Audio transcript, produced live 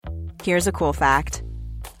Here's a cool fact.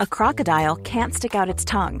 A crocodile can't stick out its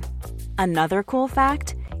tongue. Another cool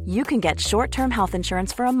fact, you can get short-term health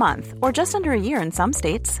insurance for a month or just under a year in some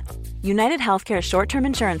states. United Healthcare short-term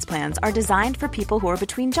insurance plans are designed for people who are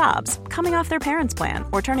between jobs, coming off their parents' plan,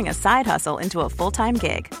 or turning a side hustle into a full-time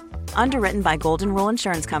gig. Underwritten by Golden Rule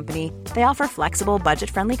Insurance Company, they offer flexible,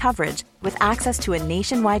 budget-friendly coverage with access to a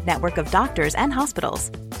nationwide network of doctors and hospitals.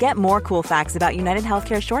 Get more cool facts about United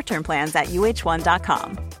Healthcare short-term plans at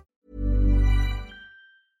uh1.com.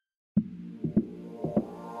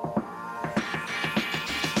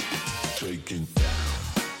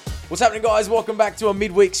 What's happening, guys? Welcome back to a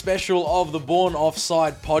midweek special of the Born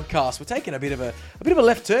Offside podcast. We're taking a bit of a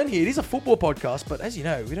left turn here. It is a football podcast, but as you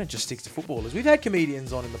know, we don't just stick to footballers. We've had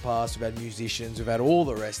comedians on in the past, we've had musicians, we've had all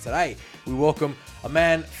the rest. Today, we welcome a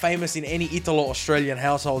man famous in any Italo-Australian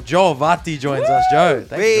household. Joe Avati joins us. Joe,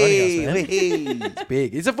 thanks for joining us, man. It's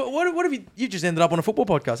big. What have you just ended up on a football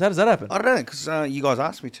podcast? How does that happen? I don't know, because you guys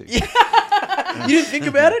asked me to. You didn't think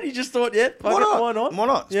about it? You just thought, Why not? Why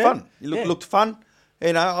not? It's fun. It looked fun.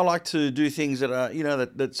 You know, I like to do things that are,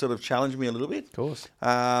 that sort of challenge me a little bit. Of course.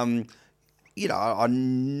 I knew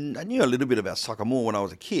a little bit about soccer more when I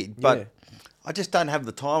was a kid, but I just don't have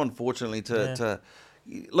the time, unfortunately, to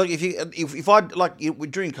look. If I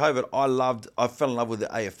during COVID, I fell in love with the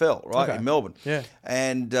AFL, right, in Melbourne. Yeah.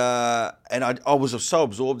 And I was so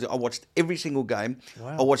absorbed. I watched every single game.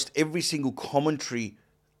 Wow. I watched every single commentary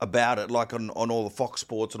about it, like on all the Fox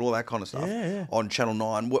Sports and all that kind of stuff, on Channel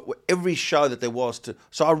 9, every show that there was to.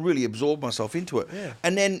 So I really absorbed myself into it. Yeah.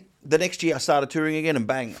 And then the next year I started touring again, and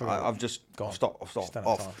bang, I've just stopped off.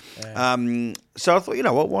 Yeah. So I thought, you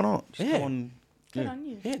know what, why not? Just go on. Good on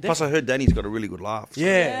you. Yeah, plus, I heard Danny's got a really good laugh. So.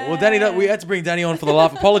 Yeah, well, Danny, we had to bring Danny on for the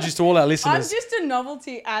laugh. Apologies to all our listeners. I'm just a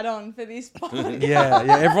novelty add-on for this podcast. Yeah.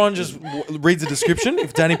 Everyone just reads the description.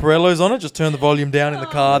 If Danny Perello's on it, just turn the volume down in the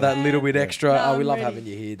car, that little bit extra. No, we love ready. having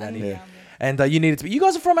you here, Danny. Yeah. And you needed to be. You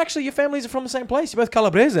guys are from, actually, your families are from the same place. You're both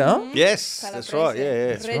Calabrese, huh? Mm-hmm. Yes, that's right.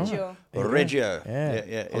 Yeah. Reggio. Reggio.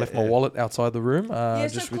 Yeah. I left my wallet outside the room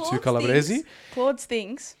just with two Calabrese. Claude's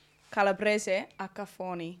things. Calabrese a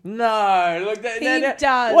Cafoni. No, look, He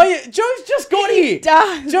does. Why, Joe's just got here.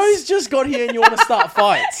 does. Joe's just got here, and you want to start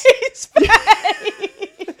fights. He's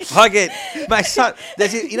fake. I get, mate.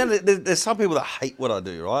 There's some people that hate what I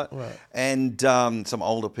do, right? And some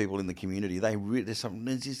older people in the community, they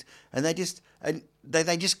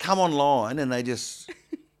just come online and they just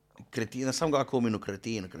cretino. Some guy called me no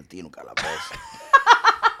cretino calabrese.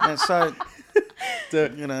 And so. So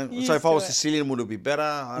if I was Sicilian, would it be better?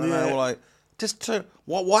 I don't know. Like,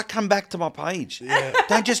 why come back to my page? Yeah.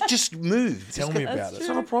 Don't just move. Tell me about it. It's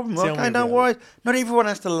not a problem. Okay, don't worry. Not everyone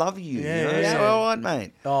has to love you. Yeah. So, all right,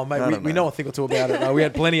 mate. Oh, mate, we know a thing or two about it. We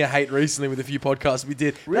had plenty of hate recently with a few podcasts we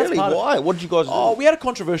did. Really? Why? What did you guys do? Oh, we had a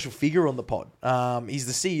controversial figure on the pod. He's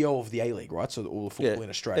the CEO of the A-League, right? So all the football in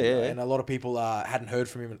Australia. Yeah. And a lot of people hadn't heard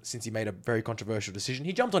from him since he made a very controversial decision.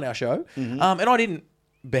 He jumped on our show, and I didn't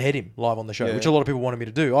behead him live on the show, which a lot of people wanted me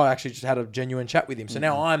to do. I actually just had a genuine chat with him. So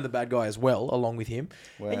now I'm the bad guy as well, along with him.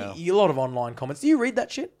 Wow. And a lot of online comments. Do you read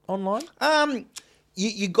that shit online?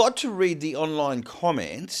 You got to read the online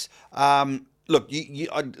comments. Look,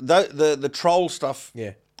 the troll stuff,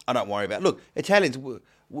 I don't worry about. Look, Italians,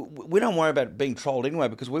 we don't worry about being trolled anyway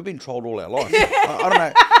because we've been trolled all our life. I don't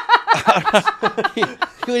know.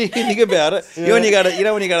 When you think about it, when you go to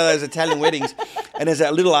those Italian weddings, and there's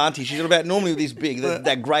that little auntie. She's about normally this big,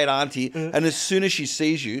 that great auntie, and as soon as she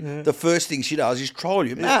sees you, the first thing she does is troll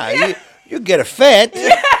you. You get a fat,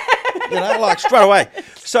 like straight away.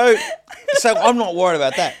 So I'm not worried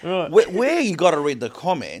about that. Right. Where you got to read the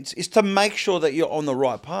comments is to make sure that you're on the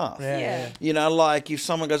right path. Yeah. Like if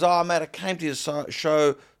someone goes, "Oh, mate, I came to your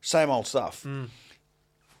show, same old stuff."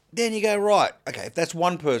 Then you go, right, okay, if that's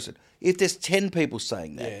one person, if there's 10 people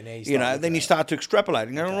saying that, then you start to extrapolate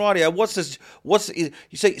and go, right, what's this?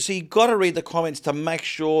 So you got to read the comments to make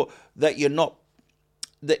sure that you're not,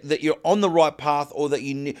 that you're on the right path, or that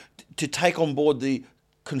you need to take on board the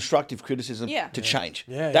constructive criticism to change.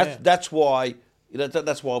 That's why.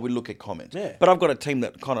 That's why we look at comments. Yeah. But I've got a team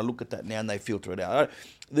that kind of look at that now and they filter it out.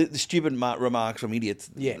 The stupid remarks from idiots.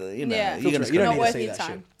 You don't need to see that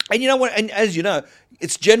shit. And you know what? And as you know,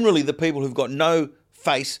 it's generally the people who've got no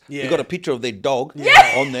face. You've got a picture of their dog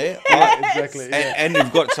on there, right? Exactly. And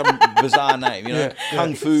you've got some bizarre name,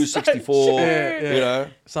 Kung Fu 64,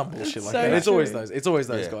 some bullshit like so that. It's true. always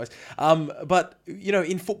those guys. But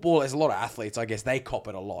in football, there's a lot of athletes. I guess they cop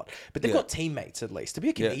it a lot, but they've got teammates at least. To be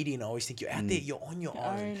a comedian, I always think you're out there, you're on your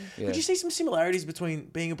own. Yeah. Would you see some similarities between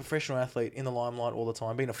being a professional athlete in the limelight all the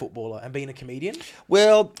time, being a footballer, and being a comedian?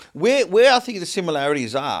 Well, where I think the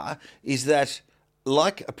similarities are is that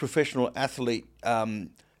like a professional athlete,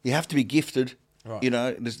 you have to be gifted. Right. You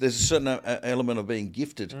know, there's a certain element of being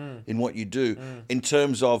gifted in what you do in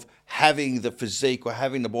terms of having the physique or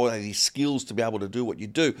having the body, these skills to be able to do what you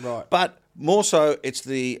do. Right. But more so, it's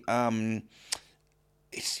the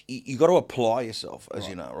you got to apply yourself, as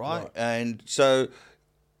you know, right? And so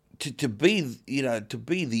to be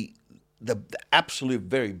the absolute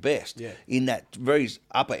very best in that very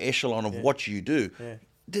upper echelon of what you do. Yeah.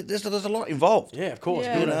 There's a lot involved. Yeah, of course.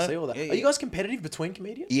 Yeah. You know, see all that. Are you guys competitive between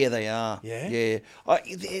comedians? Yeah, they are. Yeah?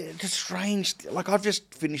 It's strange. Like, I've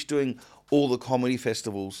just finished doing all the comedy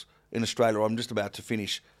festivals in Australia. I'm just about to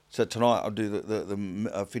finish. So tonight I'll do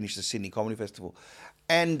finish the Sydney Comedy Festival.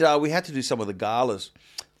 And we had to do some of the galas.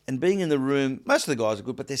 And being in the room, most of the guys are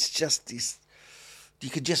good, but there's just this, you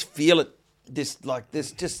could just feel it. There's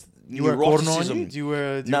just you wear a cordon on you? neuroticism. Do you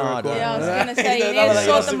wear No, I don't. Yeah, I was going to say, you need to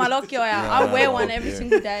sort the malocchio out. I wear one every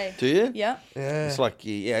single day. Do you? Yeah. It's like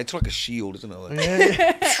it's like a shield, isn't it? Like,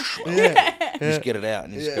 You just get it out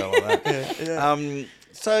and you just go like that.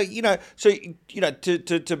 So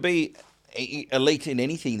to be elite in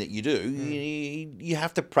anything that you do, you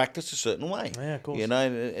have to practice a certain way. Yeah, of course. You know,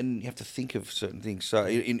 and you have to think of certain things. So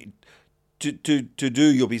to do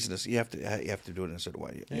your business, you have to do it in a certain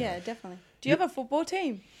way. Yeah, definitely. Do you have a football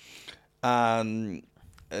team?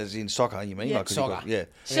 As in soccer, you mean? Yeah. Like, 'cause Soccer.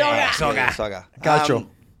 Soccer. Calcio.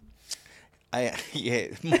 I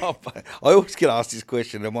always get asked this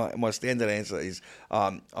question, and my standard answer is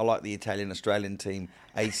I like the Italian-Australian team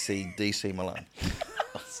AC/DC Milan.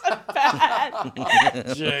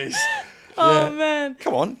 Jeez. Oh, man.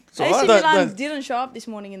 Come on. It's all AC right. Milan didn't show up this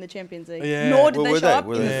morning in the Champions League. Yeah. Nor did Well, they were show they? up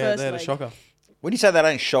Were in the they? first They had a leg. shocker. When you say they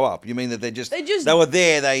don't show up, you mean that they were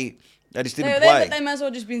there, they just They didn't were there, play? but they might as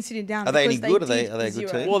well just been sitting down. Are they any because good? Are did they a good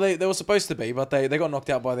 0. team? Well, they were supposed to be, but they got knocked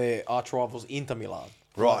out by their arch rivals Inter Milan.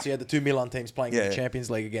 Right. So you had the two Milan teams playing in Yeah. the Champions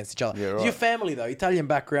League against each other. Yeah, Is right. your family, though, Italian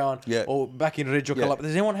background, Yeah. or back in Reggio Yeah. Calabria,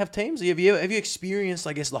 does anyone have teams? Have you experienced,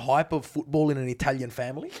 I guess, the hype of football in an Italian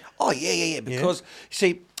family? Oh, yeah. Because,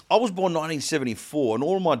 see, I was born 1974, and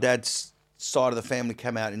all of my dad's side of the family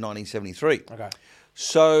came out in 1973. Okay.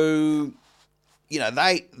 So, you know,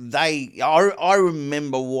 I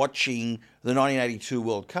remember watching the 1982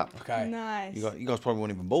 World Cup. Okay. Nice. You guys probably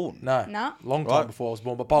weren't even born. No. No. Long time Right. before I was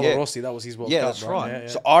born. But Paolo Yeah. Rossi, that was his World Yeah, Cup. that's right. Yeah, yeah.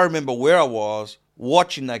 So I remember where I was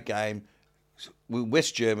watching that game with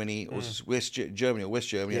West Germany, or West Germany, Yeah, I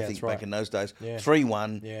think, that's right. back in those days. Yeah.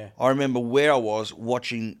 3-1. Yeah. I remember where I was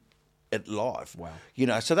watching it live. Wow. You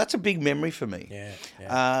know, so that's a big memory for me.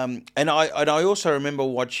 Yeah. And I also remember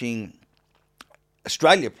watching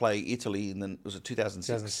Australia play Italy in was it 2006?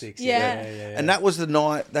 2006. Yeah. And that was the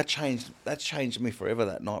night that changed me forever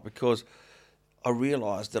that night, because I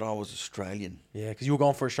realised that I was Australian. Yeah, because you were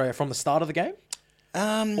going for Australia from the start of the game?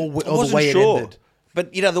 I the wasn't way it sure. ended?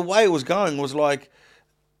 But, you know, the way it was going was like,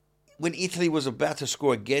 when Italy was about to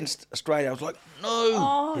score against Australia, I was like, no.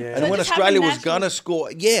 Oh, Yeah. And so it when just Australia happened was going to score,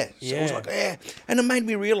 So I was Yeah. like, yeah. And it made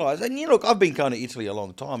me realise, and, you know, look, I've been going to Italy a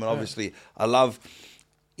long time, and obviously I love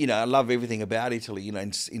everything about Italy, you know,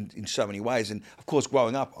 in so many ways. And, of course,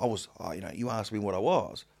 growing up, I was, you asked me what I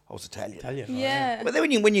was Italian. Italian. Right? Yeah. But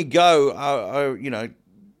then when you go,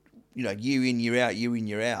 year in, year out,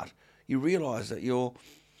 you realise that you're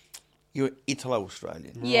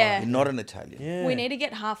Italo-Australian. Yeah. You're not an Italian. Yeah. We need to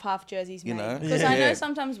get half jerseys You made. know? Because Yeah. I know Yeah.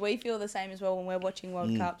 sometimes we feel the same as well when we're watching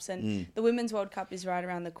World Cups. And the Women's World Cup is right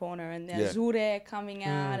around the corner. And there's Azzurre coming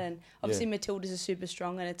out. And obviously Matildas are super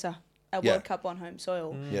strong. And it's a Yeah. World Cup on home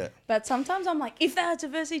soil. Yeah. But sometimes I'm like, if they are to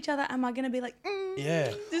verse each other, am I going to be like,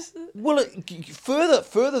 Yeah. this is... Well,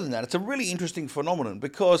 further than that, it's a really interesting phenomenon,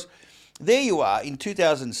 because there you are in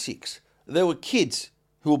 2006. There were kids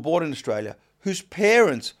who were born in Australia whose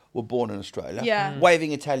parents were born in Australia, Yeah.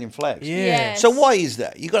 waving Italian flags. Yeah. Yes. So why is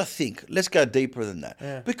that? You got to think. Let's go deeper than that.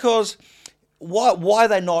 Yeah. Because why are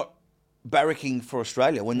they not barracking for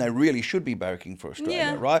Australia when they really should be barracking for Australia,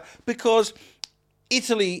 Yeah. right? Because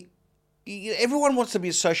Italy, everyone wants to be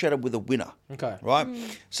associated with a winner. Okay. Right?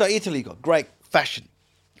 So Italy got great fashion,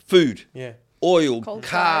 food, Yeah. oil, Culture,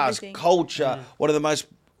 cars, everything. culture, one of the most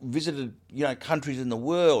visited, countries in the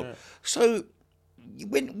world. So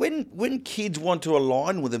when kids want to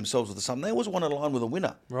align with themselves with something, they always want to align with a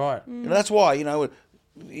winner. Right. You know, that's why,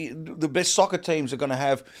 the best soccer teams are going to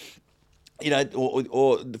have,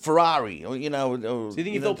 or Ferrari, or, So you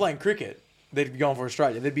think if they were playing cricket, they'd be going for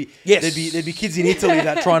Australia? There'd be Yes. there'd be kids in Italy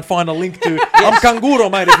that try and find a link to I'm Canguro,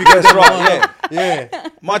 mate. If you go That's down the right, line. Yeah.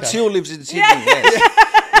 My till lives in Sydney.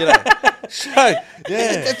 Yes. So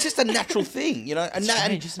it's just a natural thing,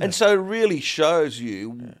 strange, isn't and it? so it really shows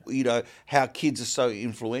you, how kids are so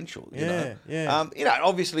influential. Yeah.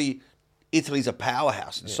 Obviously, Italy's a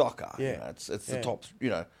powerhouse in soccer. Yeah. You know, it's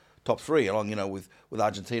the top three, along with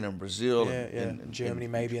Argentina and Brazil and Germany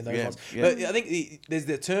maybe and those yeah, ones. yeah. But I think there's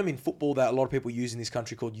the term in football that a lot of people use in this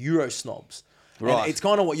country called Euro snobs. Right. And it's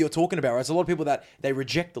kind of what you're talking about, right? So a lot of people that they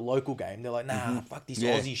reject the local game. They're like, nah, fuck this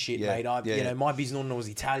Aussie shit, mate. My bisnonno was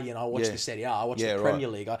Italian. I watch the Serie A. I watch the Premier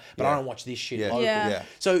League. But I don't watch this shit local. Yeah.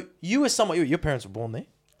 So you were your parents were born there?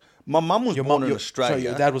 My mum was born in Australia. So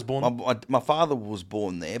your dad was born? My father was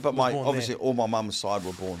born there, but obviously all my mum's side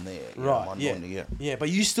were born there. Right, yeah, but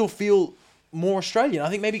you still feel more Australian. I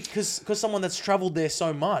think maybe because someone that's travelled there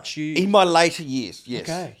so much. In my later years, yes.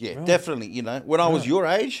 Okay, yeah, definitely. You know, when I was your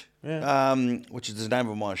age, which is the name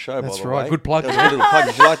of my show, that's by the right. way. Good plug. That was a good little plug.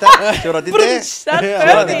 Did you like that? See what I did there? That's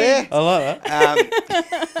perfect. I like that.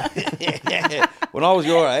 When I was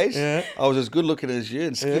your age, I was as good looking as you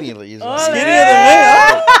and skinnier as you. Skinnier than me.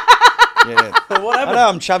 Yeah. What happened? I know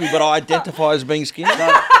I'm chubby, but I identify as being skinny.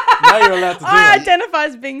 Now you're allowed to do I that. identify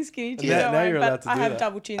as being skinny too. Now don't worry, you're but allowed to I do have that.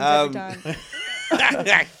 double chins every time.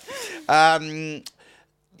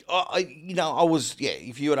 I was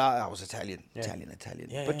if you and I was Italian.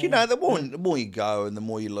 Yeah, But the more you go and the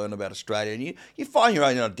more you learn about Australia, and you find your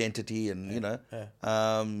own identity, and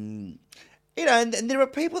and there are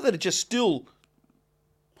people that are just still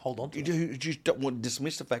hold on to it. who just don't want to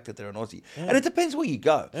dismiss the fact that they're an Aussie, and it depends where you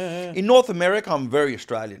go. In North America, I'm very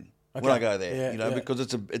Australian when I go there, because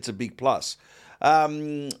it's a big plus.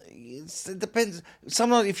 It depends.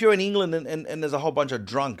 Sometimes if you're in England and there's a whole bunch of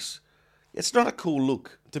drunks, it's not a cool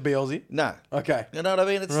look. To be Aussie? No. Okay. You know what I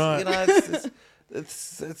mean? It's Right.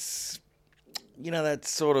 it's that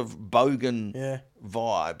sort of bogan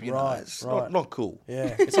vibe. It's not cool.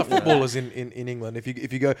 Yeah, it's like footballers in England.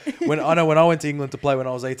 If you go when I went to England to play when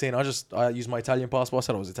I was 18, I used my Italian passport. I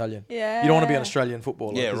said I was Italian. Yeah. You don't want to be an Australian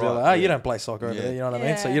footballer. Yeah, 'cause right. they're like, you don't play soccer over there. You know what I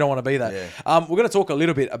mean? So you don't want to be that. Yeah. We're going to talk a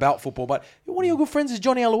little bit about football, but one of your good friends is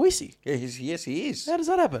Johnny Aloisi. Yeah, yes, he is. How does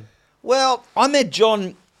that happen? Well, I met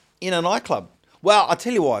John in a nightclub. Well, I'll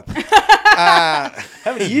tell you why. How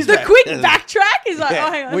many years The back? quick backtrack is like,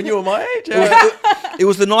 oh, hang on. When you were my age? It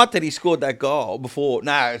was the night that he scored that goal before.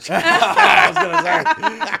 No, I was going to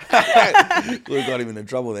say. we got him into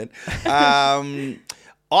trouble then. I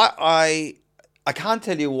can't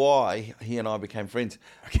tell you why he and I became friends.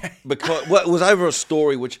 Okay. Because it was over a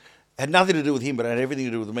story which had nothing to do with him, but had everything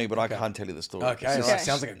to do with me. But I can't tell you the story. Okay, It's right. just-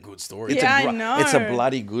 Sounds like a good story. It's Yeah, a I know. It's a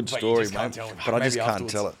bloody good But you story, just can't mate. tell it. But I Maybe just can't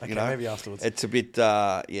afterwards. tell it. Okay, maybe afterwards. It's a bit,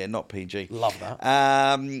 not PG. Love that.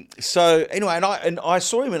 So anyway, and I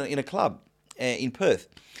saw him in a club in Perth,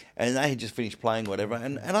 and they had just finished playing, whatever.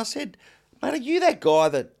 And I said, mate, are you that guy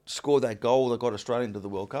that scored that goal that got Australia into the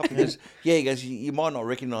World Cup? He goes, yeah. He goes, you might not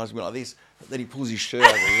recognise me like this. Then he pulls his shirt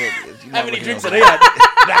over his head. How many drinks did he he had?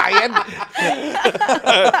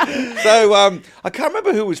 So I can't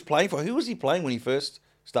remember who he was playing for. Who was he playing when he first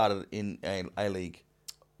started in A-League?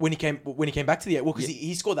 When he came back to the because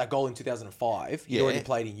he scored that goal in 2005. He already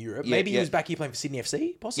played in Europe. Maybe he was back here playing for Sydney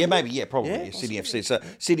FC, possibly. Yeah, maybe. Yeah, probably. Yeah, Yeah, Sydney FC. So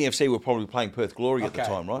Sydney FC were probably playing Perth Glory at the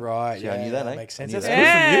time, right? Right. See, I knew that. That Eh? makes sense. I knew That's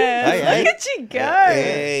that. good Yeah, from you. Hey, look at you go.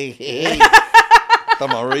 Hey. Done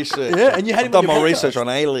my research. Yeah, and you had him I've on done your my podcast. research on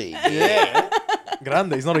A-League. Yeah.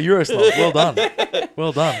 Grande. He's not a Euro snob. Well done.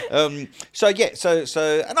 Well done. So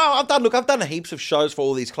and I've done heaps of shows for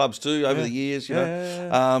all these clubs too over the years, you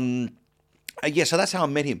know. So that's how I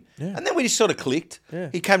met him. Yeah. And then we just sort of clicked. Yeah.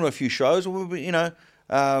 He came to a few shows. We've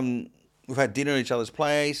had dinner at each other's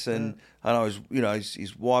place, and I know his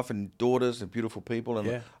wife and daughters are beautiful people.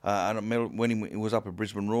 And I met him when he was up at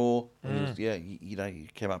Brisbane Raw. And he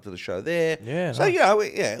came up to the show there. Yeah, So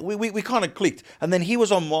nice. we kind of clicked, and then he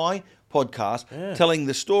was on my podcast telling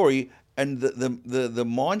the story and the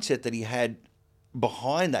mindset that he had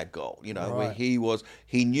behind that goal, where he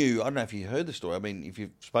knew, I don't know if you heard the story, I mean, if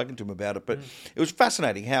you've spoken to him about it, but it was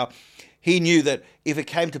fascinating how he knew that if it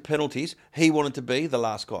came to penalties, he wanted to be the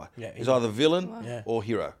last guy. Yeah, He was either villain Yeah. or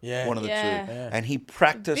hero, Yeah. one of the two. Yeah. And he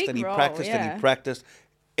practiced Big and he role, practiced and yeah. he practiced.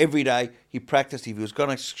 Every day he practiced. If he was going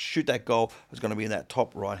to shoot that goal, it was going to be in that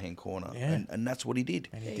top right-hand corner. Yeah. And that's what he did.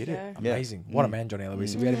 And he There did you it. go. Amazing. What a man, Johnny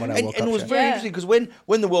Aloisi. We had him on our And World Cup it was show. very Yeah. interesting because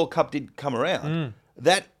when the World Cup did come around,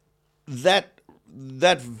 that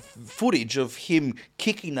footage of him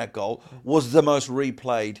kicking that goal was the most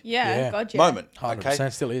replayed Yeah, gotcha. moment.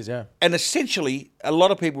 100% still is, yeah. And essentially, a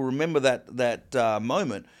lot of people remember that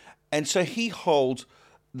moment, and so he holds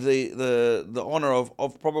the honour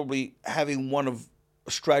of probably having one of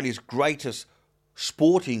Australia's greatest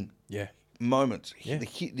sporting Yeah. moments, Yeah.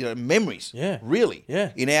 memories, Yeah. really,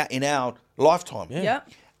 Yeah. in our lifetime. Yeah. Yep.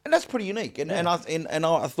 And that's pretty unique, and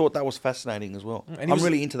I thought that was fascinating as well. And he I'm was-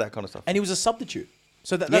 really into that kind of stuff. And he was a substitute.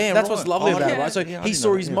 So that's what's lovely about it, right? So Yeah, he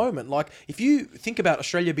saw his moment. Like, if you think about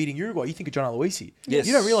Australia beating Uruguay, you think of John Aloisi. Yes.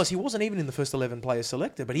 You don't realise he wasn't even in the first 11 players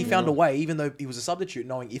selected, but he found a way, even though he was a substitute,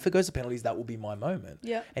 knowing if it goes to penalties, that will be my moment.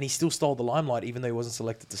 Yeah. And he still stole the limelight, even though he wasn't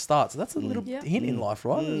selected to start. So that's a little hint in life,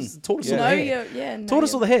 right? It's the tortoise or the hare.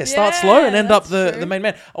 Tortoise or the hare. Start slow and end up the main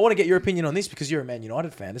man. I want to get your opinion on this because you're a Man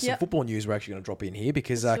United fan. There's some football news we're actually going to drop in here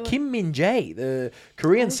because Kim Min-jae, the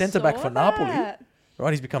Korean centre-back for Napoli... Right,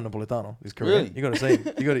 he's become Napolitano. He's Korean. Really? You got to see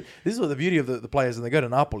him. This is what the beauty of the players. When they go to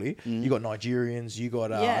Napoli, you got Nigerians. You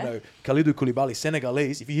got I know Kalidou Koulibaly,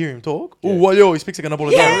 Senegalese. If you hear him talk, he speaks like a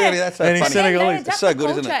Napolitano. Yeah, really, that's so and funny. He's Senegalese. It's so good,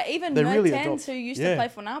 isn't it? Even They really Mertens, who used to play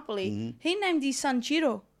for Napoli, he named his son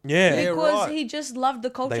Chiro. Yeah, Because he just loved the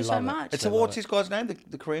culture so much. So what's his guy's name?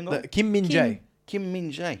 The Korean guy? Kim Min-jae. Kim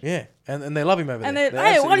Min-jae. Yeah, and they love him over And there.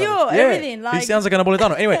 hey, what are you? Everything. He sounds like a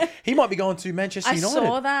Napolitano. Anyway, he might be going to Manchester United. I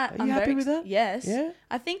saw that. Are you happy with that? Yes. Yeah.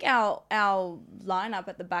 I think our lineup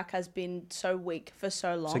at the back has been so weak for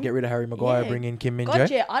so long. So get rid of Harry Maguire, bring in Kim Min-jae.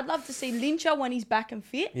 Gotcha. I'd love to see Lincha when he's back and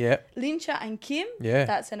fit. Yeah. Lincha and Kim. Yeah.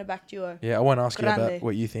 That centre back duo. Yeah, I won't ask you Grande. about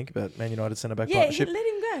what you think about Man United centre back Yeah, partnership. let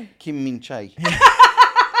him go. Kim Min-jae.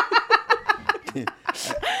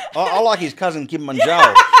 I like his cousin Kim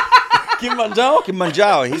Min-jae. Kim Min-jae. Kim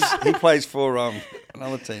Min-jae. He plays for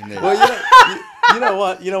another team there.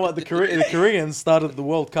 Well, you know what? The Koreans started the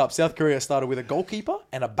World Cup. South Korea started with a goalkeeper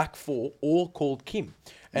and a back four, all called Kim.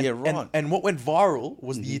 And, Yeah, right. And what went viral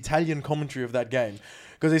was the Italian commentary of that game.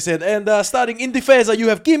 Because they said, and starting in defensa, you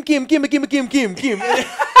have Kim.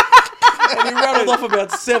 And he rattled off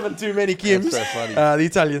about 7 too many Kims. That's so funny. The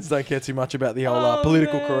Italians don't care too much about the whole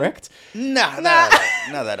political correct. No,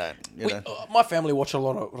 they don't. You know. My family watch a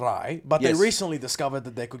lot of Rai, but Yes. they recently discovered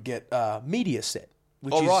that they could get media set.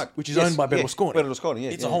 Which is Yes, owned by Berlusconi. Berlusconi, yeah.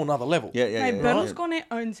 It's a whole nother level. Yeah. Mate, Berlusconi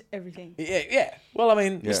owns everything. Yeah. Well, I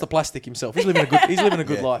mean, Yeah. Mr. Plastic himself. He's living a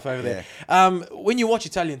good life over there. When you watch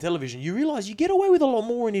Italian television, you realise you get away with a lot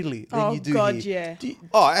more in Italy than you do here. Yeah.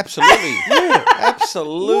 Oh, absolutely.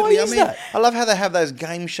 Absolutely. Why I is mean, that? I love how they have those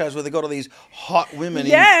game shows where they got all these hot women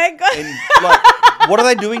Yeah, God. in like, what are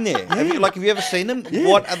they doing there? Have you ever seen them?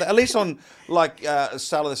 What are they, at least on like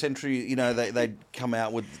Sale of the Century, you know, they come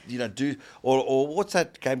out with, you know, or what's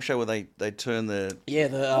that game show where they turn the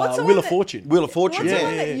What's the Wheel one of that- Fortune. Wheel of Fortune? What's the Yeah.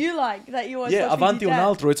 one that you like, that you always Yeah, watch with Avanti your un dad?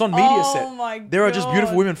 altro. It's on media Oh set. my There are just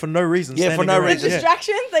beautiful God. women for no reason. Yeah, for standing no around. reason. The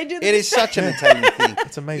distractions, they do the It is such an Italian thing.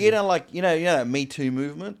 It's amazing. You know, like you know, Me Too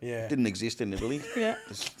movement. Yeah. Didn't exist in Italy. Yeah.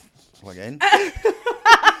 Just, again.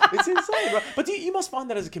 It's insane, right? But you must find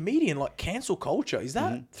that as a comedian, like cancel culture, is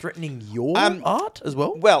that threatening your art as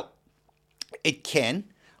well? Well, it can,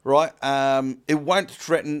 right? It won't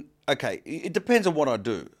threaten. Okay, it depends on what I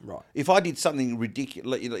do. Right. If I did something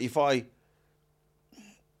ridiculous, you know, if I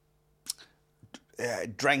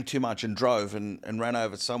drank too much and drove and ran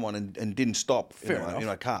over someone and didn't stop in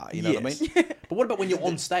a car, you know what I mean? But what about when you're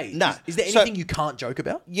on stage? No. Is there So- anything you can't joke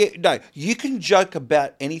about? Yeah, no, you can joke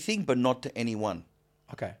about anything, but not to anyone.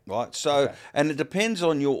 Okay. Right, so and it depends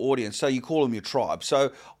on your audience. So you call them your tribe.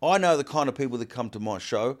 So I know the kind of people that come to my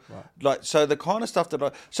show. Right. Like, so the kind of stuff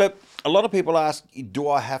so a lot of people ask, do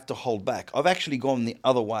I have to hold back? I've actually gone the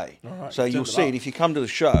other way. right, So you've you'll turned it see up. it if you come to the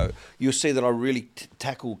show. You'll see that I really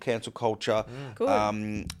tackle cancel culture, Good.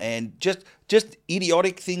 and just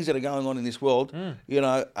idiotic things that are going on in this world. You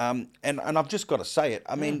know, and I've just got to say it.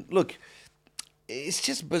 I mean, look. It's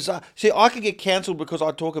just bizarre. See, I could get cancelled because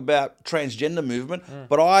I talk about transgender movement,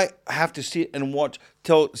 but I have to sit and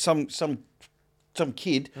tell some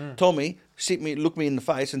kid told me, look me in the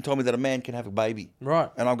face and tell me that a man can have a baby. Right.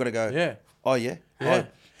 And I've got to go, Yeah. oh yeah? Yeah.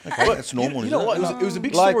 Oh, okay, that's normal, You know isn't what? it? It was a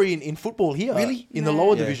big Like- story in football here. Really? In the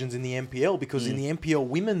lower Yeah. divisions in the MPL, because in the MPL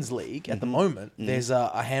Women's League at the moment, there's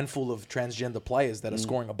a handful of transgender players that are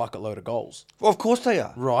scoring a bucket load of goals. Well, of course they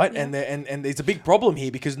are. Right? And it's a big problem here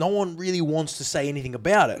because no one really wants to say anything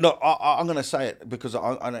about it. No, I'm going to say it because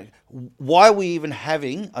I know. Why are we even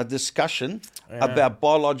having a discussion about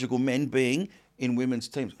biological men being in women's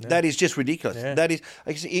teams? That is just ridiculous. Yeah. That is,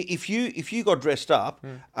 if you got dressed up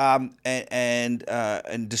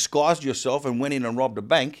and disguised yourself and went in and robbed a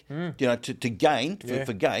bank, you know, to gain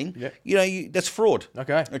for gain, you know, that's fraud.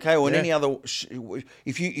 Okay. Okay. Or in Yeah. any other,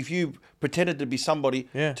 if you pretended to be somebody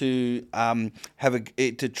to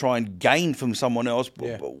to try and gain from someone else.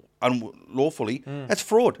 Unlawfully, that's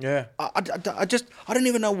fraud. Yeah. I don't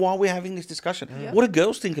even know why we're having this discussion. What do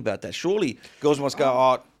girls think about that? Surely girls must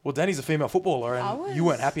go, Well, Danny's a female footballer and you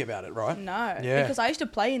weren't happy about it, right? No, Yeah. because I used to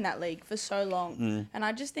play in that league for so long, and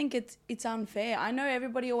I just think it's unfair. I know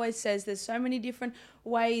everybody always says there's so many different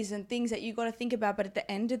ways and things that you got to think about, but at the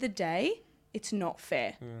end of the day, it's not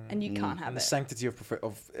fair, and you can't have And the it. sanctity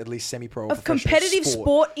of at least semi-pro or Of professional competitive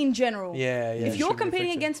sport in general. Yeah, yeah. If you're shouldn't be competing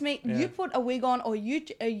affected. against me, you put a wig on or you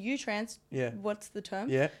trans. Yeah. What's the term?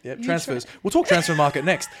 Yeah, yeah. You Transfers. We'll talk transfer market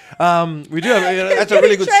next. We do have. That's a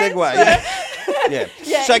really good segue. Transfer. Yeah.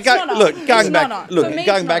 Yeah, So it's not on. look, It's going not back. on. Look, For me,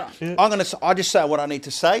 going it's back. not I just say what I need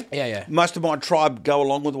to say. Yeah, yeah. Most of my tribe go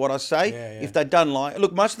along with what I say. Yeah, yeah. If they don't like,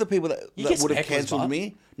 look, most of the people that get some would have hecklers, cancelled bud.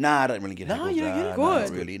 me. Nah, I don't really get No, heckled. you don't get it? No, Good.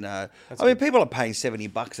 not really, no. I mean, people are paying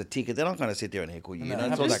 $70 a ticket. They're not going to sit there and heckle you. You know,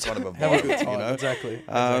 it's not that kind of a Have a vibe. good time. You know,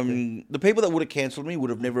 Exactly. the people that would have cancelled me would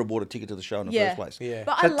have never bought a ticket to the show in the first place. Yeah.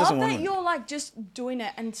 But That I love doesn't want that to- you're like just doing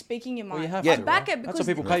it and speaking your mind. you have to, I back right? it That's because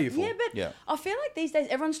what people pay you for. Yeah, but Yeah. I feel like these days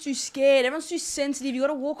everyone's too scared, everyone's too sensitive. You got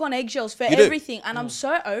to walk on eggshells for You do. everything, and I'm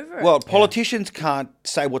so over it. Well, politicians can't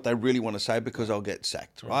say what they really want to say because they'll get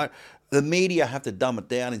sacked, right? The media have to dumb it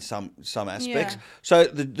down in some aspects. Yeah. So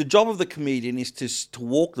the job of the comedian is to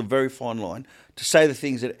walk the very fine line, to say the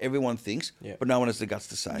things that everyone thinks, Yeah. but no one has the guts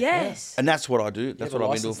to say. Yes. And that's what I do. That's the what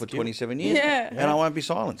I've been doing license for to kill. 27 years. Yeah. And I won't be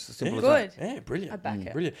silenced. As simple as Good. that. Yeah, brilliant. I back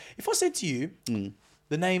it. Brilliant. If I said to you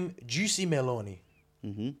the name Juicy Meloni,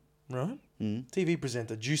 right? TV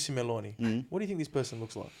presenter Juicy Meloni, what do you think this person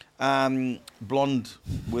looks like? Blonde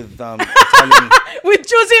with Italian. With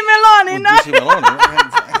Giusy Milani, with no? Juicy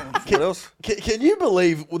Meloni. What else? Can you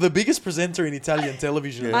believe the biggest presenter in Italian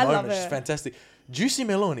television at the I moment? love She's her. fantastic. Juicy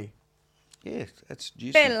Meloni. Yeah, that's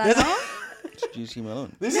Juicy. Bella, no? It's Juicy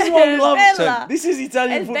Meloni. This is what we love. Bella. This is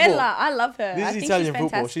Italian It's football. Bella. I love her. This I is think Italian she's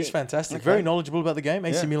football. She's fantastic. Very knowledgeable about the game.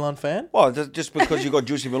 AC Yeah. Milan fan. Well, just because you got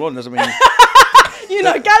Juicy Meloni doesn't mean You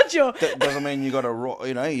know, Calcio. that doesn't mean you got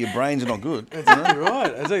your brains are not good. You're right.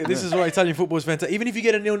 Exactly. This is why Italian football is fantastic. Even if you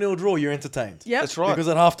get a 0-0 draw, you're entertained. Yep. That's right. Because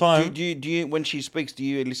at half time. Do you when she speaks, do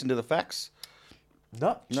you listen to the facts?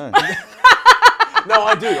 No. No. No,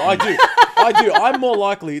 I do. I'm more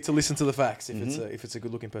likely to listen to the facts if it's a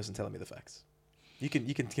good looking person telling me the facts. You can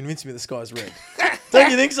convince me the sky's red. Don't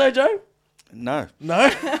you think so, Joe? No. No?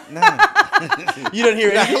 No. You don't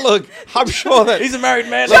hear anything? Look, I'm sure that. He's a married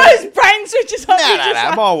man. Joe's brain switches on.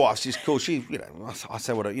 No. My wife, she's cool. She, I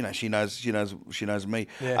say what she knows me.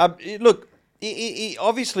 Yeah. Look,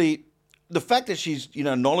 obviously, the fact that she's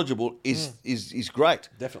knowledgeable is great.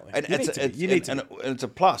 Definitely. And You it's need to be. You need to and it's a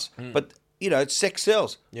plus. But sex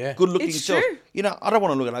sells. Yeah. Good looking It's sells. true. I don't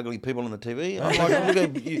want to look at ugly people on the TV. I'm like,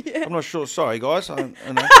 look at you. I'm not sure. Sorry, guys.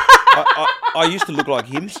 I used to look like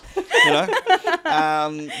him.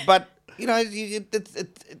 But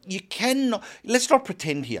you cannot. Let's not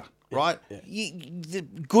pretend here, right? Yeah. The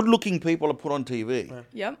good-looking people are put on TV,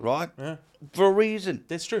 Yep. right? Yeah. For a reason.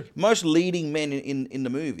 That's true. Most leading men in the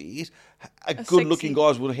movies are Are good-looking sexy.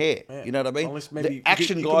 guys with hair. Yeah. You know what I mean? Unless maybe The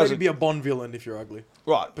action you could guys maybe are be a Bond villain if you're ugly.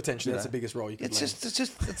 right. Potentially, that's the biggest role you could It's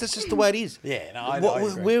land. just the way it is. Yeah, no, I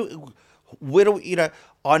agree. Where do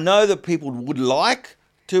I know that people would like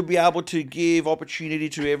to be able to give opportunity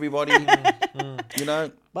to everybody,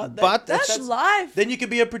 but That's life. Then you could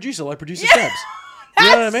be a producer like producer Shabs. You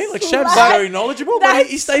know what I mean? Like That's Shabs is swag. very knowledgeable, but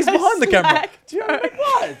he That's stays so behind the camera. swag, Do you know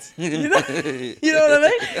what I mean? What? You know what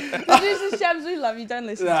I mean? Producer Shams, we love you. Don't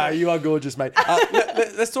listen Nah, to you are gorgeous, mate.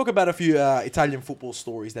 Let's talk about a few Italian football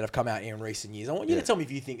stories that have come out in recent years. I want you to tell me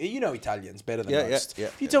if you think Italians better than most. yeah.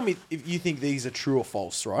 If you tell me if you think these are true or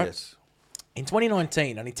false, right? Yes. In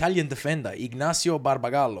 2019, an Italian defender, Ignacio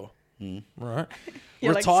Barbagallo, right,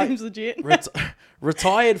 You're like, seems legit.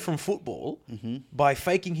 retired from football by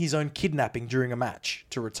faking his own kidnapping during a match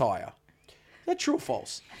to retire. Is that true or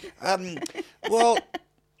false? Well,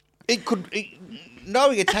 it could.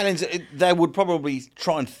 Knowing Italians, they would probably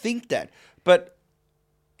try and think that, but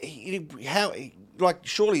how? Like,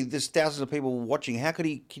 surely there's thousands of people watching. How could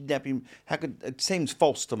he kidnap him? It seems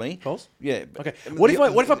false to me. False? Yeah. Okay. What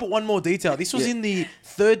if I put one more detail? This was in the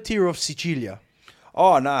third tier of Sicilia.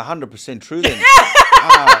 Oh no, 100% true then.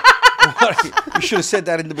 You should have said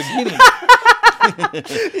that in the beginning.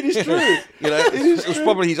 It is true. It was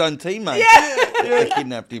probably his own teammate. That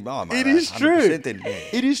kidnapped him. Oh, It is true. 100% then.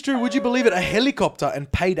 It is true. Would you believe it? A helicopter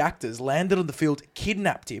and paid actors landed on the field,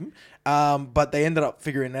 kidnapped him, but they ended up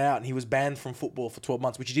figuring it out, and he was banned from football for 12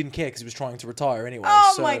 months, which he didn't care because he was trying to retire anyway.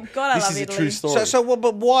 Oh So my God, I this love is a Italy. true story.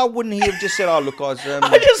 But why wouldn't he have just said, "Oh, look, guys,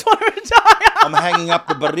 I just want to retire. I'm hanging up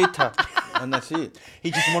the burrito," and that's it? He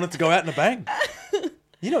just wanted to go out in a bang.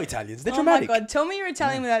 You know Italians, they're Oh my dramatic. God, tell me you're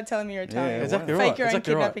Italian without telling me you're Italian. Yeah, exactly Fake right, your own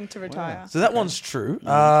exactly right. kidnapping to retire. So that one's true.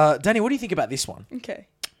 Danny, what do you think about this one? Okay.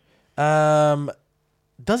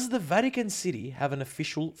 Does the Vatican City have an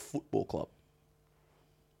official football club?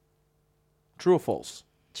 True or false?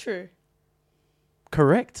 True.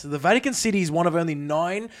 Correct. The Vatican City is one of only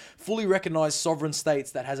 9 fully recognized sovereign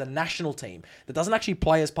states that has a national team that doesn't actually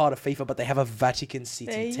play as part of FIFA, but they have a Vatican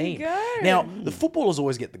City team. There you go. Now, the footballers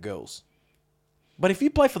always get the girls. But if you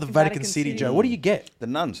play for the Vatican City, Joe, what do you get? The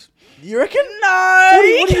nuns. You reckon? No,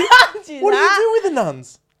 you can't do What do that. you do with the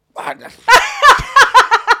nuns?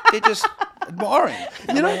 They're just admiring.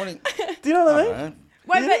 Do you know what I mean? Know.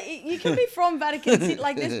 Wait, but you can be from Vatican City.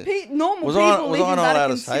 Like, there's normal Was people I live in not allowed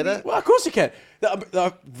Vatican to say City. that? Well, of course you can.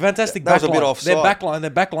 The fantastic That was a backline. bit offside.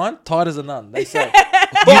 Their backline, tight as a nun. They say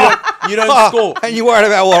you don't score. And you worried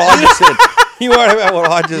about what I just said. You worried about what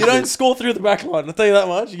I just You don't said. score through the backline. I'll tell you that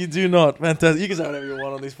much. You do not. Fantastic. You can say whatever you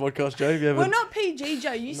want on this podcast, Joe. If you We're ever... not PG,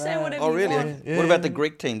 Joe. You say whatever Oh, really? you want. Yeah, What about the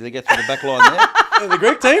Greek team? Did they get through the back line there? Yeah, the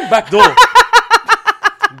Greek team, back door.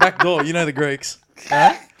 Back door. You know the Greeks.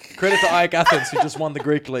 Huh? Credit to AEK Athens, who just won the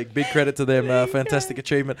Greek League. Big credit to them. Fantastic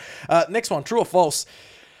achievement. Next one, true or false?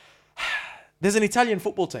 There's an Italian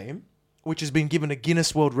football team which has been given a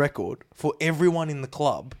Guinness World Record for everyone in the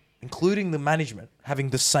club, including the management,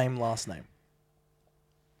 having the same last name.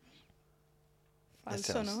 That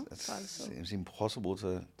seems impossible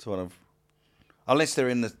to sort of... Unless they're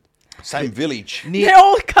in the same village. They're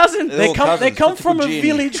all cousins. They're They all come cousins. from It's a Cugini.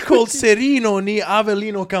 village called Serino near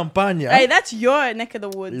Avellino, Campania. Hey, that's your neck of the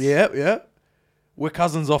woods. Yeah. Where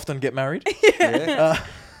cousins often get married. Yeah.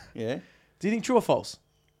 Yeah. Do you think true or false?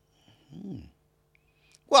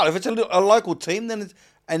 Well, if it's a local team, then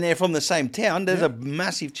and they're from the same town, there's a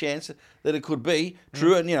massive chance that it could be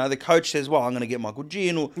true. And, the coach says, well, I'm going to get my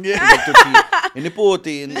cugino, and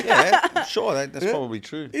nipoti, and sure, that's probably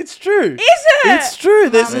true. It's true. Is it? It's true.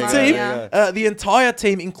 There's a Mamma team. mia. The entire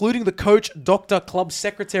team, including the coach, doctor, club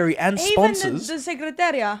secretary, and sponsors, Even the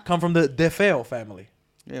secretaria. come from the De Feo family.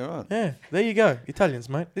 Yeah, right. Yeah, there you go. Italians,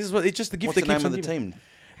 mate. This is what it's just the gift What's that the keeps name on of the giving. team?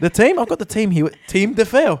 The team? I've got the team here. Team De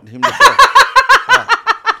Feo. Him the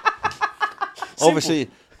Obviously,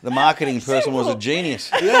 the marketing person was a genius.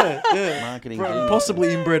 Yeah. Marketing genius.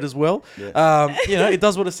 Possibly inbred as well. It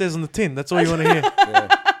does what it says on the tin. That's all you want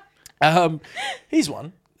to hear. Here's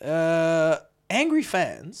one. Angry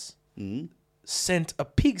fans sent a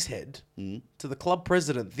pig's head to the club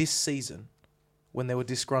president this season when they were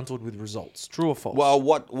disgruntled with results. True or false? Well,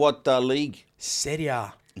 what league? Serie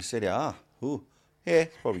A. Serie A. Ooh. Yeah,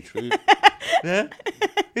 it's probably true. Yeah,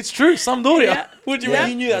 it's true. Sampdoria. Yeah. Would you? Yeah.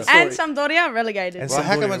 You knew that story. And Sampdoria relegated. And Well,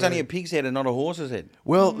 how come Sampdoria, it's only really. a pig's head and not a horse's head?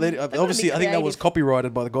 Well, wanna obviously, be I think that was creative.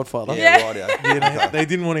 copyrighted by the Godfather. Yeah. Right. They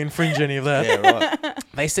didn't want to infringe any of that. Yeah, right.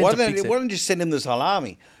 They sent Why a pig's head. don't you just send him the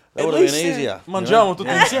salami? That At would have least, been easier. Mangiamo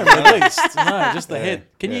tutto insieme, at least. No, just the head.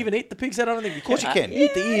 Can you yeah. even eat the pig's head? I don't think you can. Of course you can.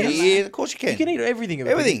 Eat the ears. Yeah, of course you can. You can eat everything. Of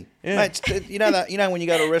a Everything. pig. Yeah. Mate, you know that. You know when you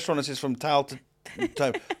go to a restaurant, it says from tail to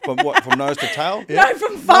from nose to tail. No,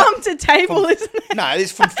 from farm to table, isn't it? No,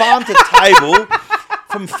 it's from farm to table.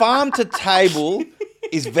 From farm to table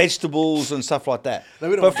is vegetables and stuff like that. No,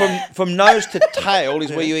 we don't But from nose to tail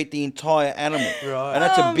is where you eat the entire animal. Right. And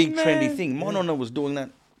that's a Oh, big trendy man. thing. My nonna was doing that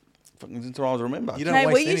fucking since I was remember. You don't Mate,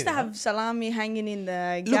 we waste used to anything, have salami hanging in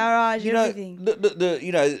the Look, garage, you know, everything.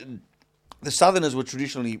 the Southerners were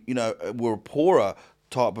traditionally, were a poorer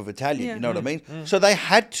type of Italian. Yeah. You know what I mean? So they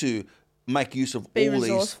had to make use of Be all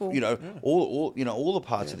resourceful. these, all the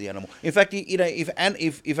parts of the animal. In fact,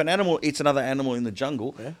 if an animal eats another animal in the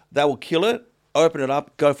jungle, they will kill it, open it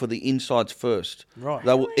up, go for the insides first. Right.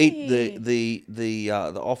 They will eat the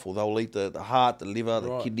offal. They will eat the heart, the liver, the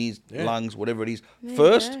Right. kidneys, Yeah. lungs, whatever it is There you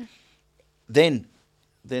first. go. Then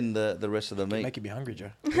the rest of the meat. Make you be hungry,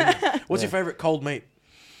 Joe. What's your favourite cold meat?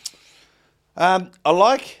 I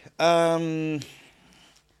like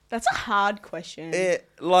That's a hard question.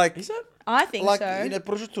 like Is it? I think like so.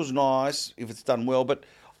 prosciutto's nice if it's done well, but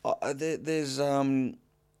there's a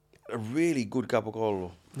really good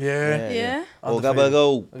capocolo. Yeah? Or Undefeated.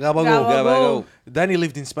 gabago. Gabago. Danny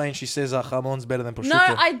lived in Spain. She says jamon's better than prosciutto.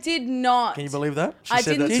 No, I did not. Can you believe that? She I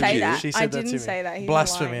said didn't that to say you. that. She I said that didn't to me. say that. He's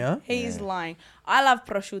Blasphemy, lying. huh? He's lying. I love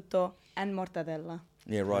prosciutto and mortadella.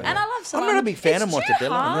 Yeah, right. And I love I'm salami. not a big fan of It's too mortadella.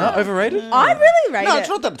 hard. No, overrated? I really rate No, it. it's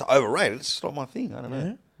not that it's overrated. It's just not my thing. I don't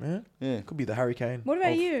know. Yeah. Could be the hurricane. What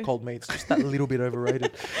about of you? Cold meats. Just that little bit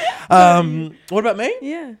overrated. What about me?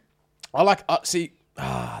 Yeah. I like, See,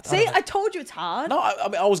 I told you it's hard. No, I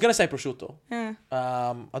mean, I was going to say prosciutto. Yeah.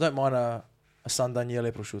 I don't mind a San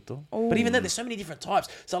Daniele prosciutto. But even then, there's so many different types.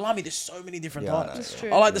 Salami, there's so many different Yeah, I types. know, That's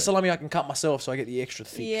true. I like the salami I can cut myself so I get the extra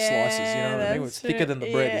thick Yeah, slices. You know what I mean? that's It's thicker than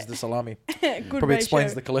the bread yeah. is the salami. Good Probably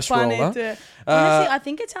explains ratio. the cholesterol, huh? Honestly, I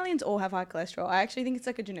think Italians all have high cholesterol. I actually think it's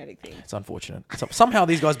like a genetic thing. It's unfortunate. Somehow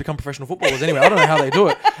these guys become professional footballers anyway. I don't know how they do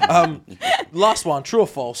it. Last one, true or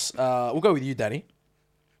false? We'll go with you, Danny.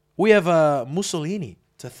 We have Mussolini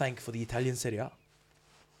to thank for the Italian Serie A.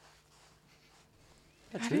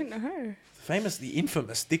 I don't know. The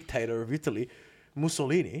infamous dictator of Italy,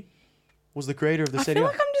 Mussolini, was the creator of the I Serie feel A.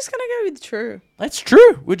 like I'm just going to go with true. That's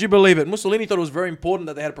true. Would you believe it? Mussolini thought it was very important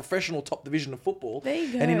that they had a professional top division of football. There you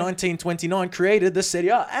go. And in 1929 created the Serie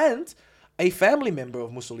A. And a family member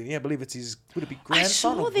of Mussolini, I believe it's his, would it be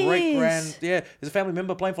grandson saw or great-grand? this. Yeah, there's a family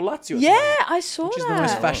member playing for Lazio. at the Yeah, moment, I saw which is that. the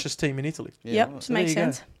most fascist team in Italy. Yep, right. So makes there you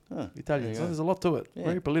go. sense. Italians. So there's a lot to it.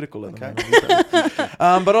 Very political at the Okay.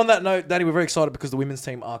 moment. But on that note, Danny, we're very excited because the women's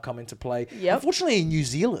team are coming to play. Yep. Unfortunately, in New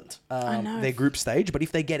Zealand, know. their group stage. But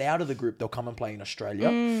if they get out of the group, they'll come and play in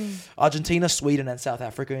Australia. Argentina, Sweden, and South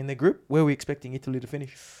Africa in their group. Where are we expecting Italy to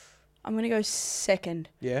finish? I'm going to go second.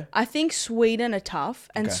 Yeah. I think Sweden are tough,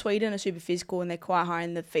 and Okay. Sweden are super physical, and they're quite high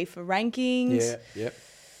in the FIFA rankings. Yeah. Yep.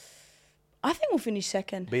 I think we'll finish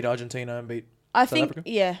second. Beat Argentina and beat I South think, Africa?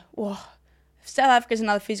 yeah. Whoa. South Africa's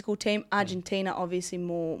another physical team. Argentina, obviously,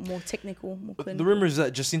 more technical, more clinical. The rumour is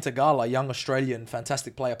that Jacinta Gala, young Australian,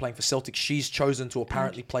 fantastic player playing for Celtic, she's chosen to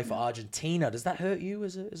apparently play for Argentina. Does that hurt you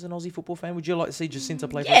as an Aussie football fan? Would you like to see Jacinta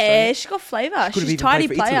play for Australia? Yeah, she's got flavour. could've She's a even tidy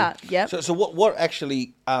played for player. Italy. Yep. So what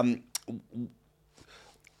actually?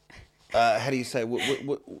 How do you say?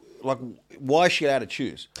 Like, why is she allowed to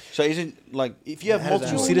choose? So isn't like If you have how does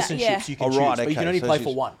that multiple work? citizenships, Yeah. you can Oh, choose, right, but you can okay, only so play she's-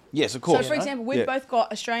 for one. Yes, of So, course. for example, we've Yeah. both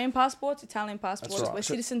got Australian passports, Italian passports. right. We're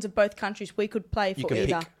So- citizens of both countries. We could play for can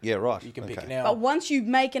either. pick. Yeah, right. You can okay. pick now. But once you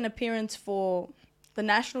make an appearance for the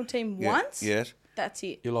national team Yeah, once, yes. that's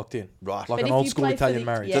it. You're locked in. Right. Like But an if old you school play for Italian the-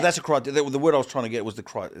 marriage. yeah. So that's a criteria. The word I was trying to get was the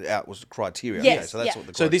criteria. Yes, Okay, so that's yeah. what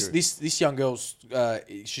the So criteria. this young girl's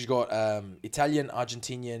she's got Italian,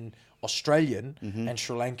 Argentinian, Australian, and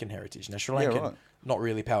Sri Lankan heritage. Now Sri Lankan, right. not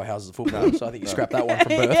really powerhouses of football, so I think you scrapped that one from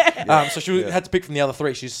birth. So she had to pick from the other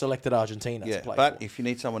three. She's selected Argentina yeah, to play but for. if you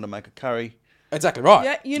need someone to make a curry, Exactly right.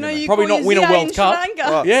 Yeah, you know, you probably call not your win a Zia World in Sri Cup. Lanka.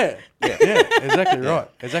 Right. Yeah, exactly right.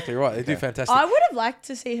 Exactly right. They do fantastic. I would have liked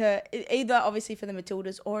to see her either, obviously, for the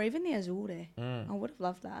Matildas or even the Azure. I would have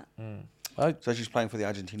loved that. so she's playing for the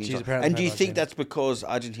Argentinians. She's apparently And do you playing think Argentina. that's because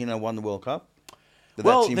Argentina won the World Cup?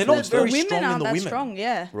 Well, That's they're not influenced her? very Women strong in aren't the that women. strong,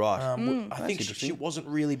 yeah. Right. I think That's she interesting. wasn't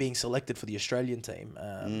really being selected for the Australian team,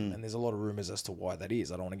 and there's a lot of rumours as to why that is.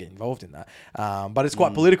 I don't want to get involved in that, but it's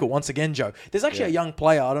quite political. Once again, Joe, there's actually a young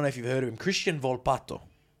player. I don't know if you've heard of him, Christian Volpato,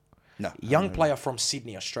 No. young player from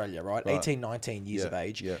Sydney, Australia, right? 18, 19 years of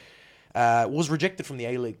age. Yeah. Was rejected from the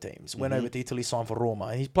A-League teams. Went over to Italy, signed for Roma,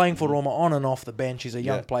 and he's playing for Roma on and off the bench. He's a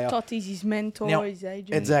young player. Totti's his mentor, Now, his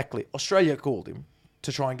agent. exactly. Australia called him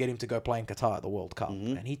to try and get him to go play in Qatar at the World Cup,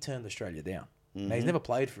 and he turned Australia down. Now, he's never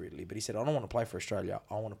played for Italy, but he said, I don't want to play for Australia.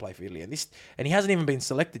 I want to play for Italy. And he hasn't even been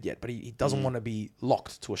selected yet, but he doesn't want to be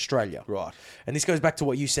locked to Australia. Right. And this goes back to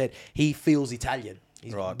what you said. He feels Italian.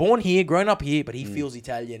 He's Right. born here, grown up here, but he feels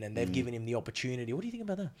Italian, and they've given him the opportunity. What do you think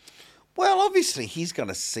about that? Well, obviously, he's going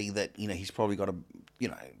to see that, he's probably got A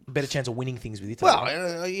better chance of winning things with Italy.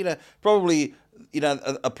 well, probably,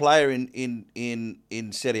 a player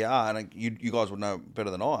in Serie A, and you guys would know better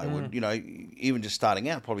than I would, even just starting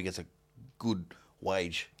out, probably gets a good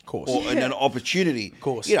wage. Of course. And an opportunity. Of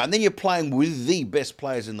course. And then you're playing with the best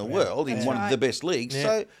players in the world in one of the best leagues.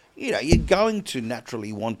 So, you're going to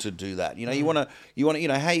naturally want to do that. You want to,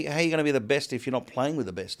 how are you going to be the best if you're not playing with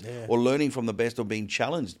the best or learning from the best or being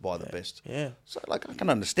challenged by the best? Yeah. So, I can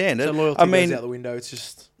understand it. So loyalty goes out the window. It's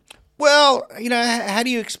just... Well, how do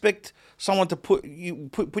you expect someone to put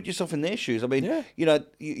yourself in their shoes? I mean,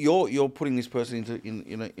 you're putting this person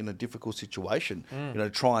in a difficult situation.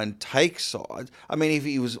 Try and take sides. I mean, if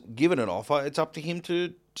he was given an offer, it's up to him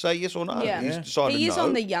to say yes or no. Yeah. He's decided He is no.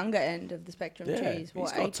 on the younger end of the spectrum too. Yeah, He's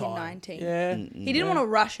what, he's got 18, time. 19. Yeah. He didn't want to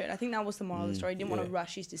rush it. I think that was the moral of the story. He didn't want Yeah. to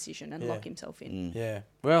rush his decision and lock himself in. Yeah.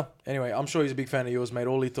 Well, anyway, I'm sure he's a big fan of yours, mate.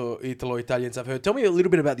 All Italo-Italians I've heard. Tell me a little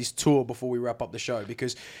bit about this tour before we wrap up the show,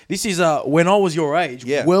 because this is, when I was your age,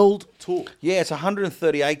 world tour. Yeah, it's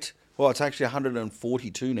 138. Well, it's actually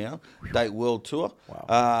 142 now. Date world tour.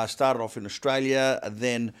 Wow. Started off in Australia, and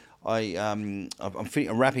then I'm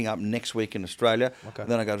wrapping up next week in Australia. Okay.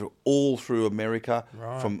 Then I go all through America,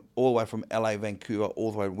 Right. all the way from LA, Vancouver,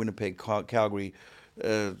 all the way to Winnipeg, Calgary,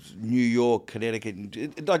 New York, Connecticut.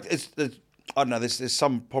 I don't know. There's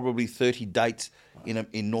some probably 30 dates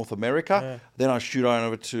in North America. Yeah. Then I shoot on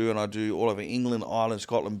over to and I do all over England, Ireland,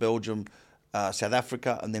 Scotland, Belgium, South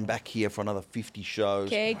Africa, and then back here for another 50 shows.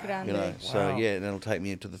 Que grande. So Wow. yeah, and it'll take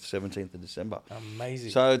me into the 17th of December. Amazing.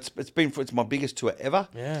 So it's my biggest tour ever.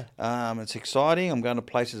 Yeah. It's exciting. I'm going to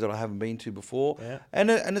places that I haven't been to before. Yeah. And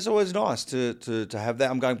it's always nice to have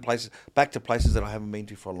that. I'm going back to places that I haven't been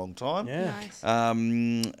to for a long time. Yeah. Nice.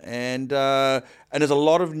 And there's a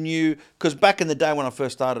lot of new, because back in the day when I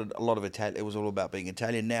first started, a lot of Italian, it was all about being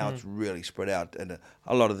Italian. Now it's really spread out, and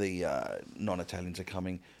a lot of the non-Italians are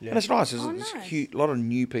coming, and it's nice. There's a lot of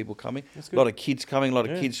new people coming, a lot of kids coming, a lot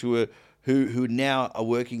of kids who now are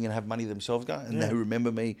working and have money themselves, and who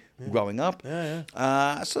remember me growing up.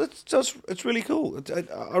 So it's really cool.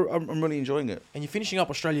 I'm really enjoying it. And you're finishing up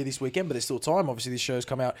Australia this weekend, but there's still time. Obviously, this show's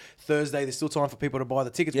come out Thursday. There's still time for people to buy the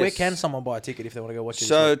tickets. Yes. Where can someone buy a ticket if they want to go watch it?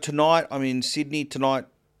 So tonight, I'm in Sydney tonight,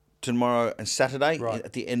 tomorrow, and Saturday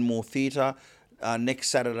at the Enmore Theatre.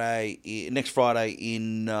 Next Friday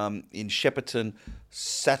in Shepparton,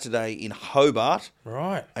 Saturday in Hobart,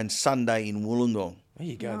 and Sunday in Wollongong. There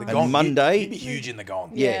you go. The and gong, Monday, you'd be huge in the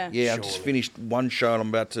gong. Yeah. I've just finished one show, and I'm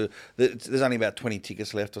about to. There's only about 20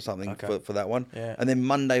 tickets left or something for that one. Yeah. And then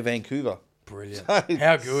Monday, Vancouver. Brilliant. How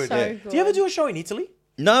good? Good. Do you ever do a show in Italy?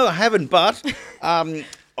 No, I haven't. But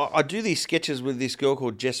I do these sketches with this girl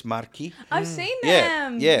called Jess Marchi. I've seen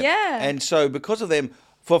them. Yeah. And so because of them,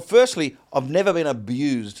 firstly, I've never been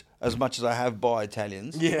abused as much as I have by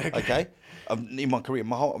Italians. Yeah. Okay. In my career,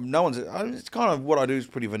 it's kind of what I do is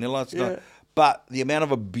pretty vanilla. It's not. But the amount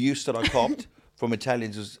of abuse that I copped from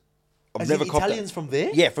Italians was... I've never copped Italians from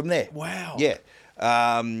there? Yeah, from there. Wow. Yeah.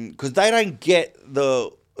 Because they don't get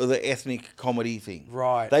the ethnic comedy thing.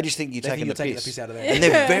 Right. They just think you're taking the piss out of them. And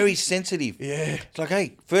they're very sensitive. Yeah. It's like,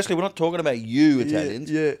 hey, firstly, we're not talking about you, Italians.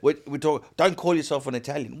 Yeah. We're talking, don't call yourself an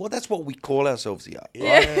Italian. Well, that's what we call ourselves here.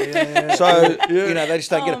 Yeah. So, they just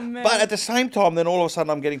don't get it. Man. But at the same time, then all of a sudden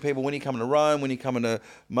I'm getting people, when you come to Rome, when you come to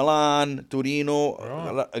Milan,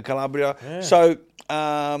 Torino, Calabria. Yeah. So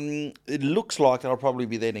it looks like I'll probably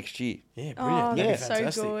be there next year. Yeah, brilliant. Yeah,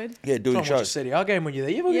 fantastic. so good. Yeah, doing shows. Watch a Serie A game when you're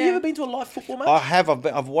there. You ever been to a live football match? I have.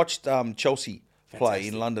 I've watched Chelsea play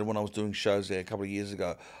in London when I was doing shows there a couple of years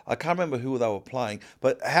ago. I can't remember who they were playing,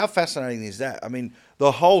 but how fascinating is that? I mean,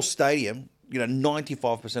 the whole stadium,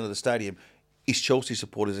 95% of the stadium is Chelsea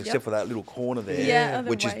supporters, except for that little corner there,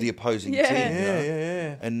 which is the opposing team.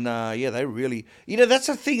 Yeah. And they really, that's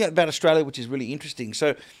the thing about Australia, which is really interesting.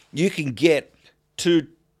 So you can get two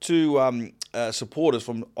supporters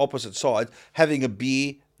from opposite sides having a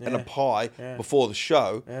beer and a pie before the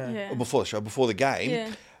show, or before the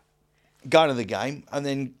game, going to the game, and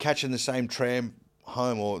then catching the same tram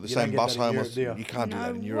home or the same bus home. You can't do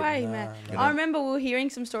that in Europe. No way, man. I remember we were hearing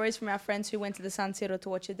some stories from our friends who went to the San Siro to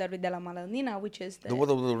watch the Derby della Madonnina, which is the what?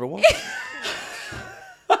 Do you want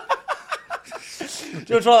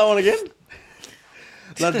to try that one again?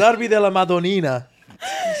 La Derby della Madonnina.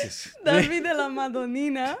 Derby della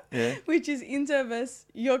Madonnina, which is Inter versus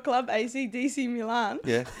your club AC/DC Milan.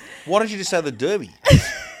 Yeah. Why don't you just say the Derby?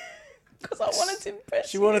 Because I wanted to impress you.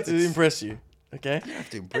 She wanted to impress you. Okay. You have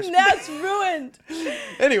to impress And me. that's ruined.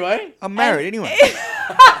 Anyway. I'm married anyway.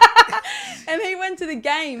 And he went to the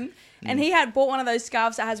game and he had bought one of those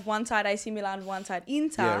scarves that has one side AC Milan, one side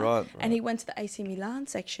Inter. Yeah, right. And he went to the AC Milan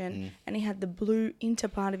section and he had the blue Inter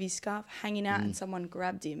part of his scarf hanging out and someone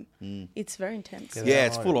grabbed him. It's very intense. Yeah,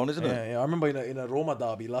 it's full on, isn't it? Yeah. I remember in a Roma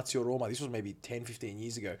derby, Lazio-Roma, this was maybe 10, 15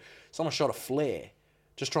 years ago, someone shot a flare,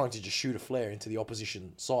 trying to shoot a flare into the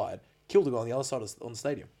opposition side, killed a guy on the other side on the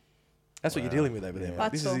stadium. That's what you're dealing with over there,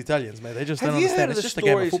 mate. This is the Italians, mate. They just don't understand. It's just a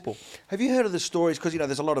game of football. Have you heard of the stories? Because,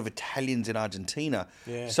 there's a lot of Italians in Argentina.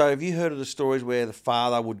 Yeah. So have you heard of the stories where the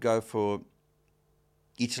father would go for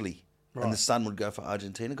Italy and the son would go for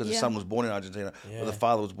Argentina? Because the son was born in Argentina, but the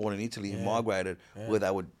father was born in Italy and migrated, where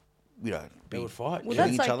they would, they would fight. Well, killing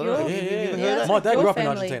that's each like other. your- My dad your grew up in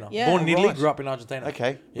family. Argentina. Yeah. Born in Italy, Right. grew up in Argentina.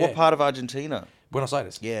 Okay. Yeah. What part of Argentina? Buenos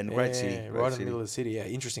Aires. Yeah, in a great city. Great Right in city. the middle of the city. Yeah,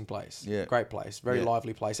 interesting place. Yeah. Great place. Very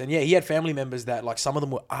lively place. And he had family members that, like, some of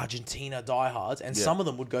them were Argentina diehards, and some of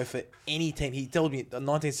them would go for any team. He told me the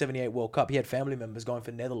 1978 World Cup, he had family members going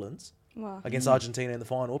for Netherlands against Argentina in the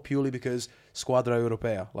final, purely because Squadra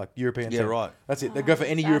Europea, like European team. Yeah, right. That's it. They'd go for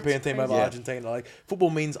any That's European team over crazy. Argentina. Like, football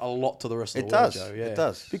means a lot to the rest of It the world, does. Joe. Yeah. It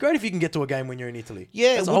does. It'd be great if you can get to a game when you're in Italy.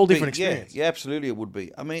 Yeah, That's it a whole would be. different experience. Yeah, absolutely, it would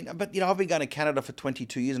be. I mean, but I've been going to Canada for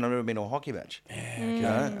 22 years and I've never been to a hockey match.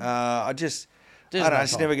 Yeah, I just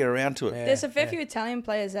never get around to it. Yeah. There's a fair few Italian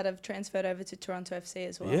players that have transferred over to Toronto FC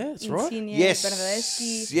as well. Yeah, that's right. Insigne, Yes,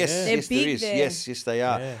 Benevaleschi. yes, They're yes, big there is. there. Yes, they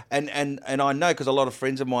are. Yeah. And I know because a lot of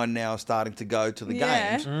friends of mine now are starting to go to the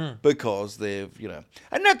Yeah. games because they've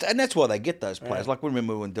and that's why they get those players. Like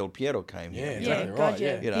remember when Del Piero came Yeah, here. exactly Yeah, right. God,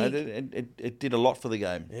 Yeah. yeah. It did a lot for the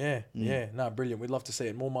game. Yeah. No, brilliant. We'd love to see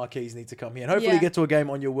it. More marquees need to come here. And hopefully you get to a game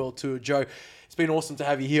on your world tour. Joe, it's been awesome to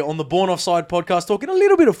have you here on the Born Offside podcast, talking a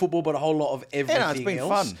little bit of football, but a whole lot of everything it's been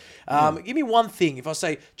else. fun. Give me one thing. If I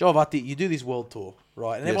say, Joe Avati, you do this world tour,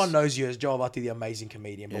 right? And Yes. everyone knows you as Joe Avati, the amazing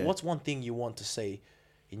comedian. But Yeah. what's one thing you want to see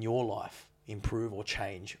in your life improve or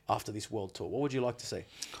change after this world tour? What would you like to see?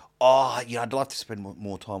 Oh, yeah, I'd like to spend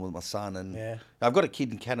more time with my son, and I've got a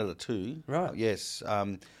kid in Canada too. Right. Yes.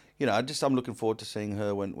 You know, I'm looking forward to seeing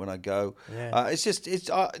her when I go. Yeah. It's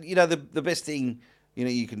you know, the best thing, you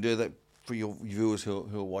know, you can do that for your viewers who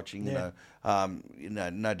are watching. You know,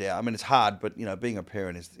 no doubt. I mean, it's hard, but you know, being a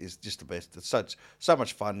parent is just the best. It's so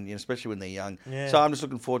much fun, you know, especially when they're young. Yeah. So I'm just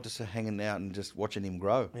looking forward to hanging out and just watching him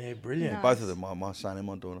grow. Yeah, brilliant. Nice. Both of them, my son and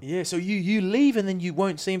my daughter. Yeah. So you leave and then you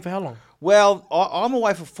won't see him for how long? Well, I'm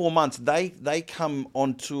away for 4 months. They come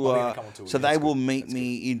on tour, so they will meet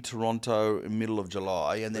me in Toronto in middle of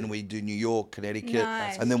July, and then we do New York, Connecticut,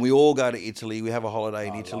 and then we all go to Italy. We have a holiday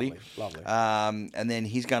in Italy. Lovely. And then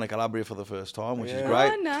he's going to Calabria for the first time, which is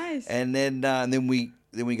great. Oh, nice. And then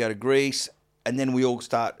we go to Greece. And then we all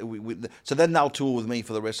start. So then they'll tour with me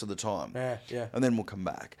for the rest of the time. Yeah. And then we'll come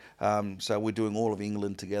back. So we're doing all of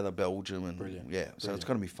England together, Belgium, and Brilliant. So it's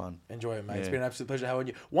going to be fun. Enjoy it, mate. It's been an absolute pleasure having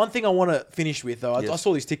you. One thing I want to finish with, though, I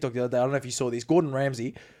saw this TikTok the other day. I don't know if you saw this. Gordon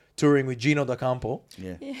Ramsay touring with Gino D'Acampo.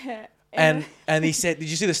 Yeah. And he said, did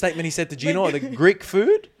you see the statement he said to Gino? The Greek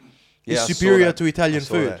food is I saw superior that. to Italian I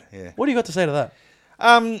saw food. that, yeah. What do you got to say to that?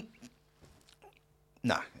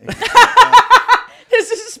 No. There's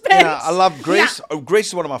a suspense. Yeah, I love Greece. Yeah. Greece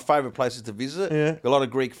is one of my favourite places to visit. Yeah. A lot of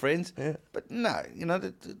Greek friends. Yeah. But no, you know,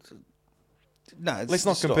 no. Let's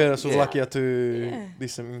not compare us with Slovakia to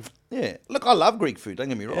this. Yeah. Look, I love Greek food. Don't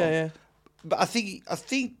get me wrong. Yeah. But I think.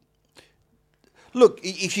 Look,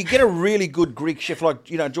 if you get a really good Greek chef,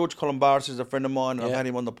 like, you know, George Columbaris is a friend of mine, and I've had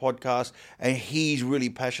him on the podcast, and he's really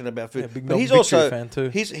passionate about food. Big but he's Victory also fan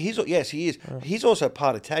too. Yes, he is. He's also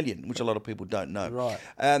part Italian, which a lot of people don't know.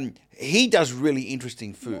 Right. He does really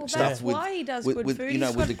interesting food Well, stuff that's why he does good food. You know,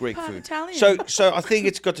 He's with got the Greek part food. Italian. So I think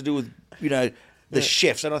it's got to do with, you know, the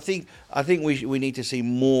chefs, and I think we need to see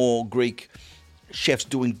more Greek chefs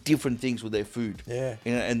doing different things with their food. Yeah.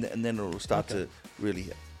 You know, and then it'll start to really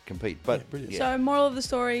compete. But brilliant. So, moral of the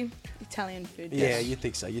story, Italian food. Yeah, you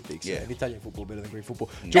think so. Yeah. And Italian football better than Greek football.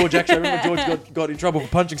 George, actually, I remember George got in trouble for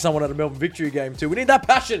punching someone at a Melbourne Victory game too. We need that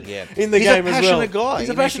passion in the game as well. He's a passionate guy. He's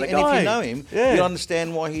a passionate guy. And if you know him, you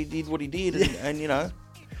understand why he did what he did. And you know.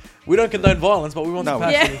 We don't condone violence, but we want some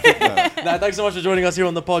passion. Yeah. No, thanks so much for joining us here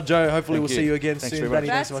on the pod, Joe. Hopefully we'll see you again Thanks soon. very much.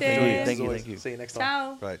 Danny, thanks so much for joining us. Thank you. See you next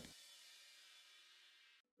time. Ciao. Right.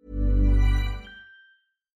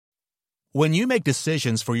 When you make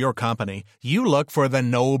decisions for your company, you look for the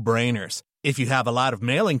no-brainers. If you have a lot of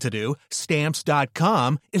mailing to do,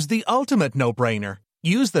 Stamps.com is the ultimate no-brainer.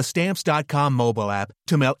 Use the Stamps.com mobile app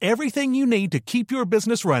to mail everything you need to keep your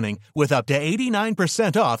business running with up to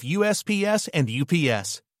 89% off USPS and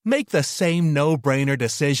UPS. Make the same no-brainer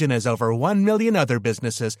decision as over 1 million other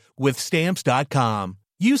businesses with Stamps.com.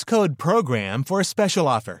 Use code PROGRAM for a special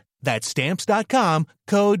offer. That's Stamps.com,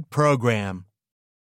 code PROGRAM.